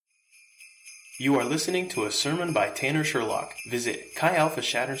You are listening to a sermon by Tanner Sherlock. Visit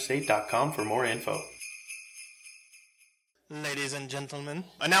chialphashatterstate.com for more info. Ladies and gentlemen,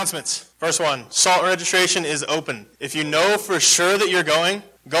 announcements. First one, SALT registration is open. If you know for sure that you're going,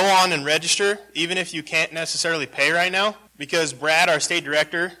 go on and register, even if you can't necessarily pay right now, because Brad, our state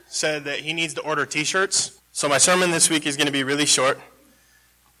director, said that he needs to order t-shirts. So my sermon this week is going to be really short,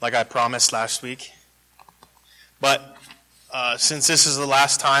 like I promised last week. But since this is the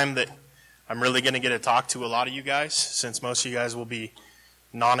last time that I'm really going to get to talk to a lot of you guys, since most of you guys will be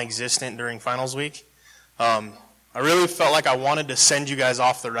non-existent during finals week, I really felt like I wanted to send you guys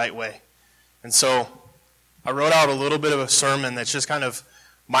off the right way. And so I wrote out a little bit of a sermon that's just kind of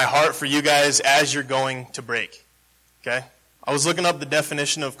my heart for you guys as you're going to break. Okay? I was looking up the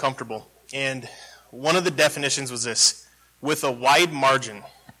definition of comfortable, and one of the definitions was this: with a wide margin.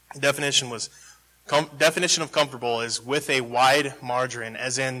 The definition of comfortable is with a wide margin,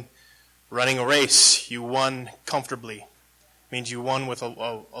 as in running a race, you won comfortably. It means you won with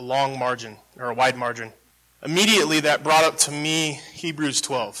a long margin, or a wide margin. Immediately that brought up to me Hebrews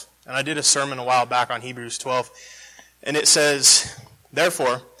 12. And I did a sermon a while back on Hebrews 12. And it says,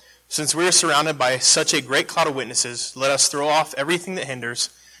 "Therefore, since we are surrounded by such a great cloud of witnesses, let us throw off everything that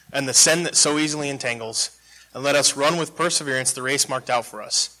hinders and the sin that so easily entangles, and let us run with perseverance the race marked out for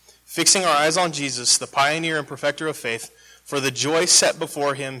us, fixing our eyes on Jesus, the pioneer and perfecter of faith. For the joy set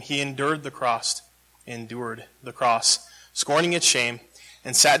before him, he endured the cross, scorning its shame,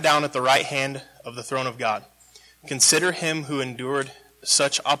 and sat down at the right hand of the throne of God. Consider him who endured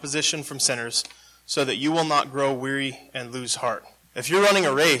such opposition from sinners, so that you will not grow weary and lose heart." If you're running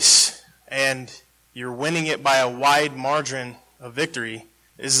a race and you're winning it by a wide margin of victory,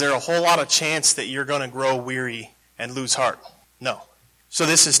 is there a whole lot of chance that you're going to grow weary and lose heart? No. So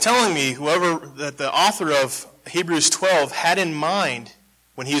this is telling me that the author of Hebrews 12 had in mind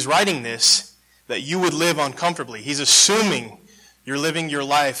when he's writing this, that you would live uncomfortably. He's assuming you're living your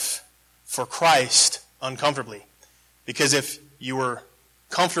life for Christ uncomfortably. Because if you were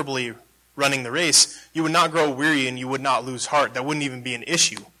comfortably running the race, you would not grow weary and you would not lose heart. That wouldn't even be an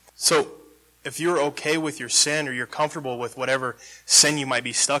issue. So if you're okay with your sin, or you're comfortable with whatever sin you might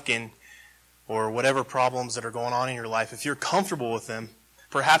be stuck in, or whatever problems that are going on in your life, if you're comfortable with them,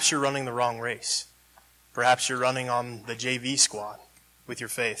 perhaps you're running the wrong race. Perhaps you're running on the JV squad with your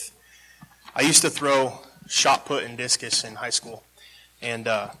faith. I used to throw shot put and discus in high school. And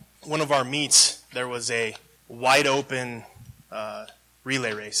one of our meets, there was a wide open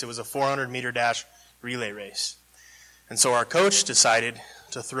relay race. It was a 400-meter dash relay race. And so our coach decided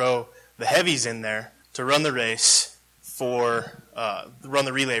to throw the heavies in there to run the race run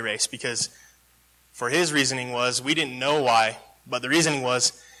the relay race, because for his reasoning was, we didn't know why, but the reasoning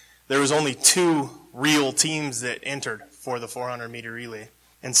was there was only 2 real teams that entered for the 400-meter relay.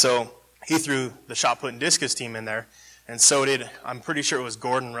 And so he threw the shot put and discus team in there, and so did, I'm pretty sure it was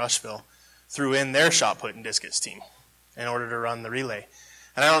Gordon Rushville, threw in their shot put and discus team in order to run the relay.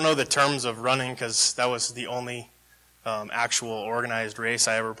 And I don't know the terms of running, because that was the only actual organized race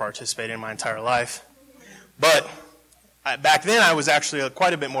I ever participated in my entire life. But back then I was actually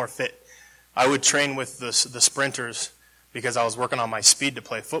quite a bit more fit. I would train with the sprinters because I was working on my speed to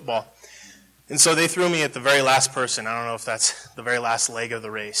play football. And so they threw me at the very last person. I don't know if that's the very last leg of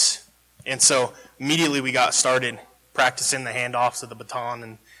the race. And so immediately we got started practicing the handoffs of the baton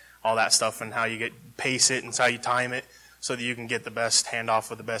and all that stuff, and how you pace it and how you time it so that you can get the best handoff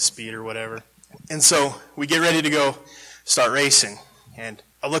with the best speed or whatever. And so we get ready to go start racing. And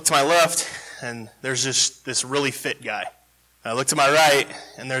I look to my left, and there's just this really fit guy. I look to my right,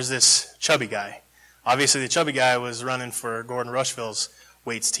 and there's this chubby guy. Obviously, the chubby guy was running for Gordon Rushville's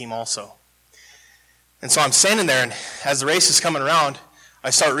weights team also. And so I'm standing there, and as the race is coming around, I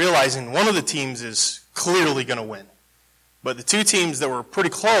start realizing one of the teams is clearly going to win. But the 2 teams that were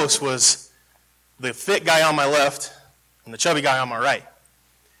pretty close was the fit guy on my left and the chubby guy on my right.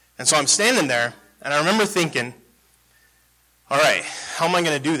 And so I'm standing there, and I remember thinking, all right, how am I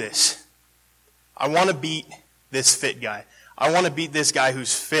going to do this? I want to beat this fit guy. I want to beat this guy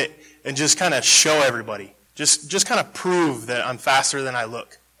who's fit and just kind of show everybody. Just kind of prove that I'm faster than I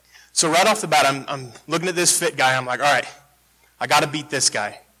look. So right off the bat, I'm looking at this fit guy. I'm like, all right, I got to beat this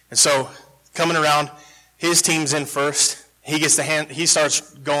guy. And so coming around, his team's in first. He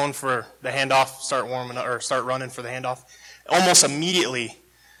starts going for the handoff, start running for the handoff. Almost immediately,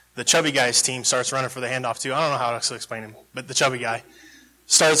 the chubby guy's team starts running for the handoff too. I don't know how to explain him, but the chubby guy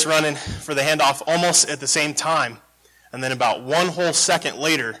starts running for the handoff almost at the same time. And then about 1 whole second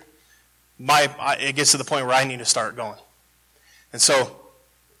later, it gets to the point where I need to start going. And so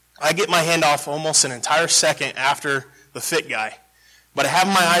I get my handoff almost an entire second after the fit guy. but I have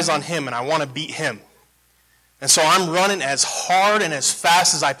my eyes on him and I want to beat him. And so I'm running as hard and as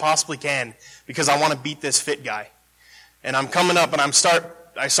fast as I possibly can because I want to beat this fit guy. And I'm coming up and I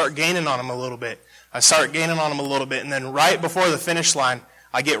start gaining on him a little bit. And then right before the finish line,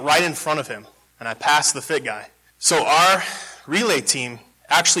 I get right in front of him and I pass the fit guy. So our relay team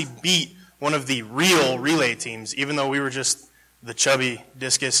actually beat one of the real relay teams, even though we were just the chubby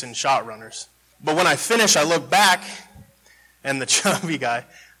discus and shot runners. But when I finish, I look back, and the chubby guy,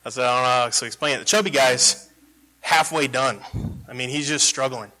 I said, I don't know how to explain it. The chubby guy's halfway done. I mean, he's just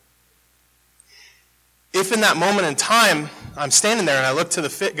struggling. If in that moment in time, I'm standing there and I look to the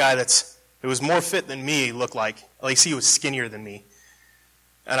fit guy it was more fit than me, he looked like. At least he was skinnier than me.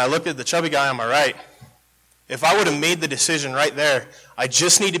 And I look at the chubby guy on my right. If I would have made the decision right there, I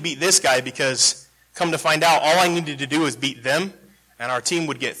just need to beat this guy because, come to find out, all I needed to do was beat them, and our team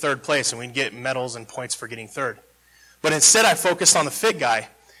would get third place, and we'd get medals and points for getting third. But instead, I focused on the fit guy,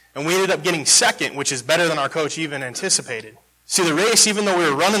 and we ended up getting second, which is better than our coach even anticipated. See, the race, even though we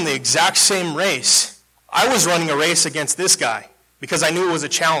were running the exact same race, I was running a race against this guy because I knew it was a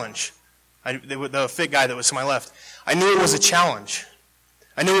challenge. The fit guy that was to my left. I knew it was a challenge.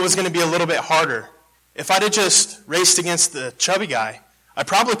 I knew it was going to be a little bit harder. If I'd have just raced against the chubby guy, I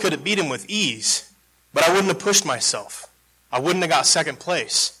probably could have beat him with ease, but I wouldn't have pushed myself. I wouldn't have got second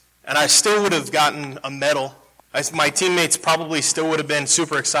place. And I still would have gotten a medal. My teammates probably still would have been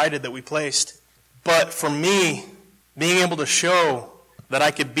super excited that we placed. But for me, being able to show that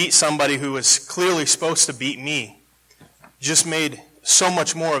I could beat somebody who was clearly supposed to beat me just made so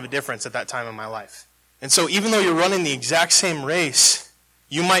much more of a difference at that time in my life. And so even though you're running the exact same race,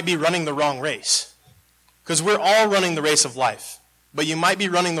 you might be running the wrong race. Because we're all running the race of life. But you might be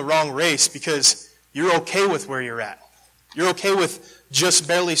running the wrong race because you're okay with where you're at. You're okay with just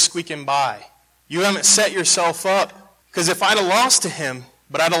barely squeaking by. You haven't set yourself up. Because if I'd have lost to him,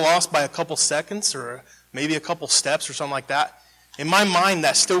 but I'd have lost by a couple seconds or maybe a couple steps or something like that, in my mind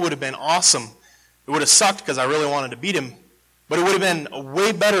that still would have been awesome. It would have sucked because I really wanted to beat him. But it would have been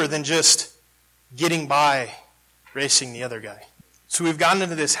way better than just getting by racing the other guy. So we've gotten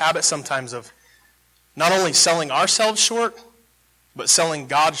into this habit sometimes of not only selling ourselves short, but selling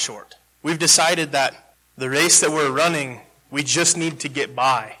God short. We've decided that the race that we're running, we just need to get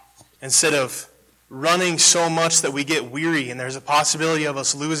by. Instead of running so much that we get weary and there's a possibility of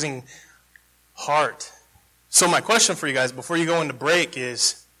us losing heart. So my question for you guys before you go into break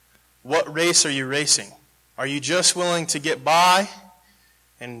is, what race are you racing? Are you just willing to get by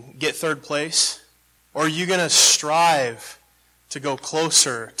and get third place? Or are you going to strive to go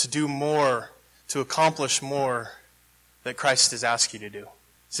closer, to do more, to accomplish more that Christ has asked you to do?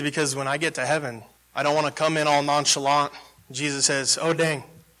 See, because when I get to heaven, I don't want to come in all nonchalant. Jesus says, oh dang,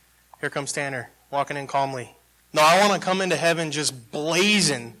 here comes Tanner, walking in calmly. No, I want to come into heaven just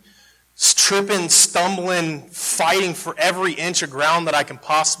blazing, tripping, stumbling, fighting for every inch of ground that I can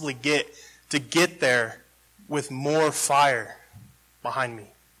possibly get to get there with more fire behind me.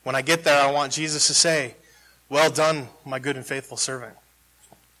 When I get there, I want Jesus to say, well done, my good and faithful servant.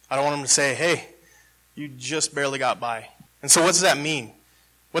 I don't want him to say, hey, you just barely got by. And so what does that mean?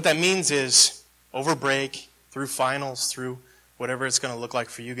 What that means is, over break, through finals, through whatever it's going to look like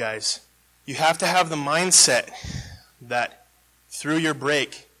for you guys, you have to have the mindset that through your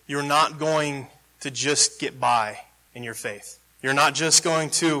break, you're not going to just get by in your faith. You're not just going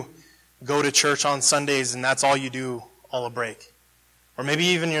to go to church on Sundays and that's all you do all a break. Or maybe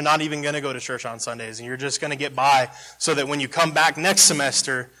even you're not even going to go to church on Sundays and you're just going to get by so that when you come back next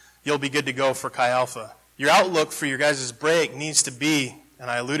semester, you'll be good to go for Chi Alpha. Your outlook for your guys' break needs to be, and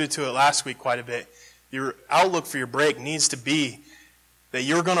I alluded to it last week quite a bit, your outlook for your break needs to be that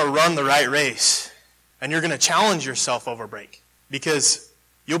you're going to run the right race and you're going to challenge yourself over break because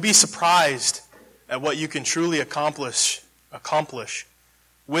you'll be surprised at what you can truly accomplish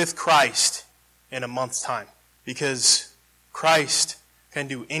with Christ in a month's time, because Christ can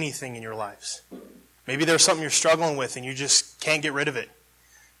do anything in your lives. Maybe there's something you're struggling with and you just can't get rid of it.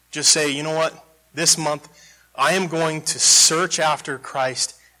 Just say, you know what? This month, I am going to search after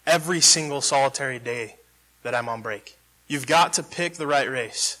Christ every single solitary day that I'm on break. You've got to pick the right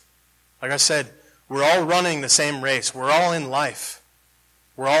race. Like I said, we're all running the same race. We're all in life.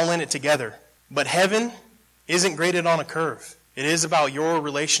 We're all in it together. But heaven isn't graded on a curve. It is about your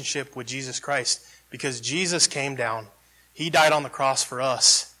relationship with Jesus Christ, because Jesus came down. He died on the cross for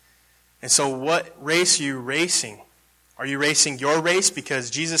us. And so what race are you racing? Are you racing your race because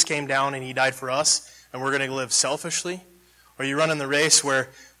Jesus came down and He died for us and we're going to live selfishly? Or are you running the race where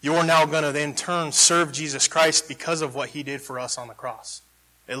you're now going to in turn serve Jesus Christ because of what He did for us on the cross?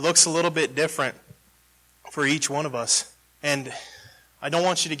 It looks a little bit different for each one of us. And I don't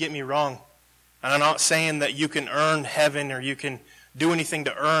want you to get me wrong. And I'm not saying that you can earn heaven or you can do anything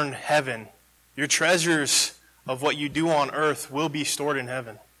to earn heaven. Your treasures of what you do on earth will be stored in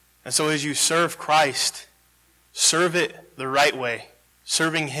heaven. And so as you serve Christ, serve it the right way,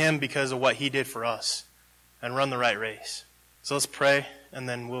 serving Him because of what He did for us, and run the right race. So let's pray, and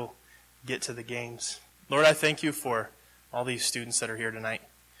then we'll get to the games. Lord, I thank you for all these students that are here tonight.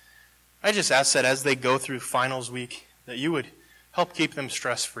 I just ask that as they go through finals week, that you would help keep them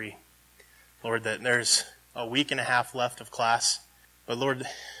stress-free. Lord, that there's a week and a half left of class. But Lord,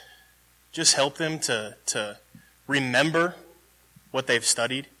 just help them to remember what they've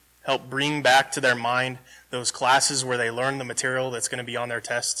studied. Help bring back to their mind those classes where they learn the material that's going to be on their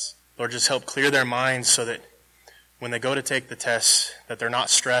tests. Lord, just help clear their minds so that when they go to take the tests, that they're not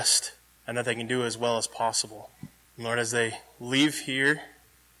stressed and that they can do as well as possible. And Lord, as they leave here,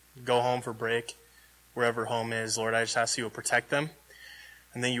 go home for break, wherever home is, Lord, I just ask you to protect them.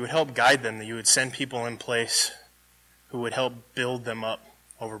 And then you would help guide them, that you would send people in place who would help build them up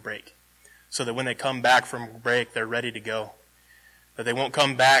over break. So that when they come back from break, they're ready to go. That they won't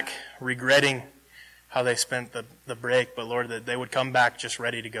come back regretting how they spent the break, but Lord, that they would come back just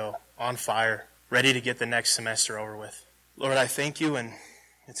ready to go, on fire, ready to get the next semester over with. Lord, I thank you, and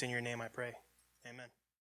it's in your name I pray. Amen.